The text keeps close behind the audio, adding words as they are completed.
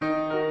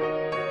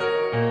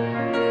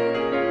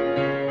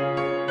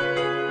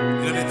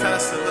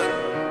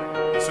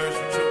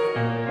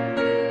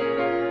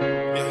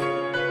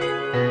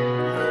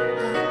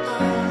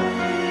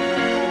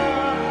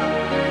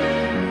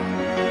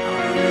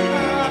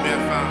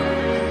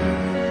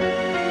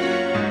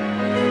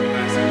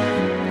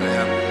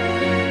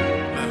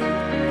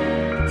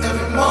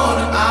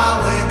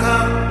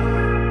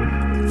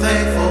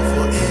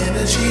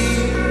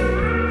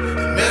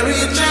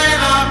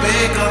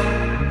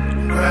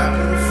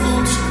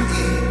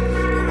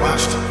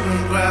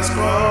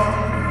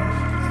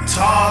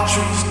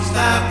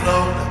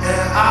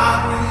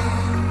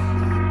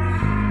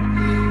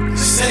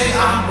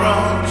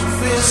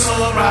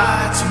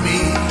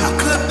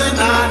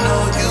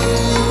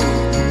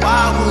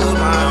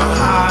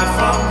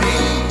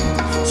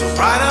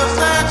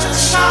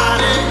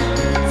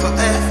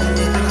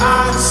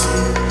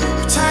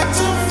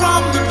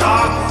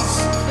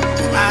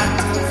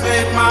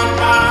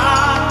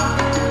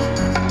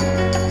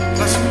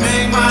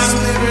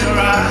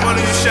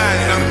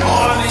shining.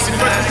 All these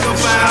first you gon'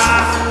 find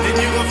truth, then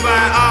you gon'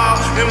 find all.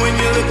 And when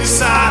you look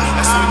inside,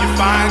 that's when you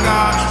find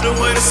God. The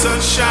way the sun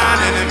shine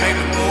and it make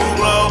the moon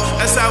glow.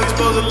 That's how we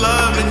supposed to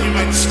love, and you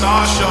make the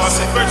stars show. I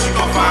said first you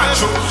gon' find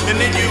truth, and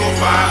then you gon'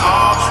 find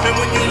all. And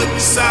when you look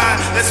inside,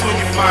 that's when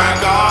you find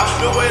God.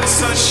 The way the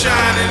sun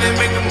shine and it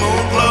make the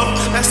moon glow.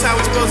 That's how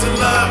we supposed to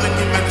love, and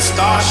you make the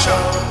stars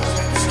show.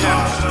 Yeah.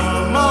 In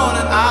the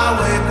morning I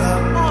wake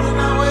up,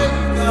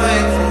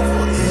 thankful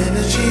for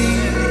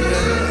energy.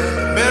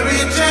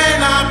 Mary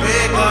Jane I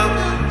pick up,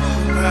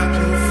 grab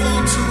your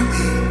food to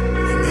eat.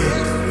 You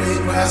make the green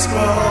grass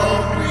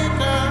grow,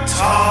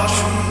 tall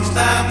trees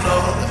that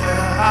blow the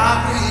air I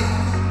breathe.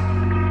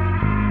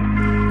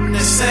 And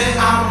they say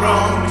I'm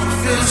wrong, you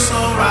feel so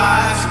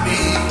right to me.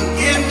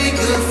 Give me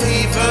good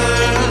fever,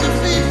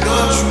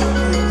 your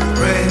truth,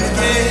 rain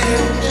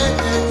again.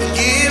 The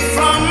gift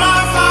from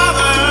my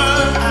father,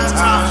 as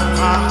I'm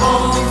my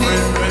only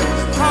friend,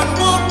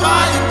 humbled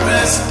by your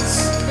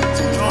presence,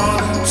 drawn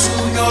into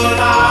your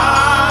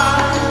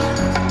life.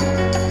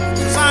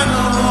 Cause I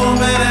know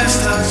that that's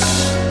touch,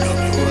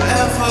 you'll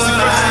ever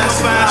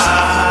last.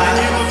 And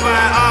you gon'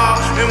 find all,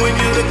 and when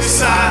you look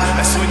inside,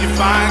 that's when you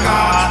find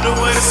God. The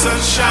way the sun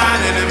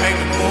shine and it make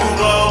the moon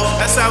glow.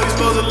 That's how we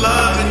supposed to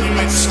love, and you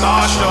make the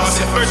stars show. I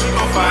said first you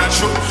gon' find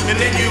truth, and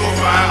then you gon'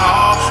 find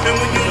all. And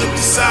when you look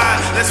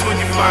inside, that's when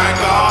you find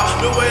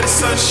God. The way the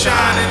sun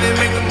shine and it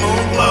make the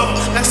moon glow.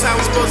 That's how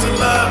we supposed to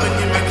love, and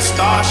you make the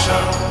stars show.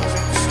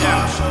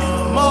 Yeah. In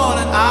the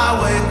morning I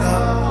wake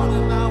up,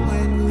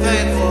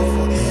 thankful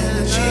for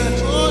energy.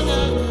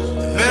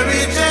 The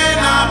very day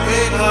I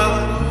pick up,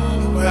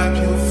 grab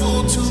your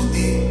food to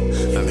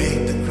eat. I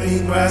make the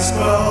green grass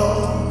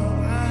grow,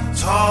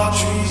 tall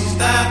trees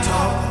that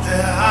talk, the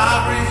air I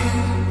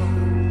breathe.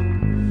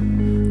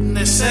 And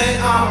they say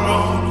I'm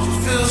wrong, but you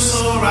feel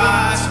so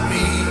right to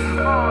me.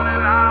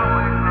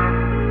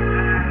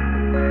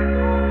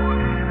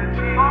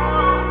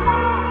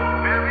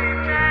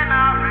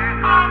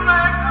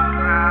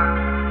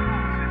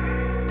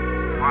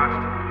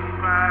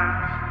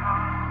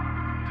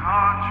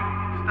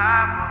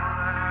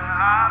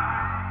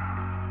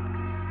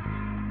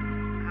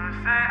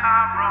 Say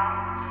I'm wrong,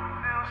 but you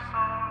feel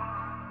so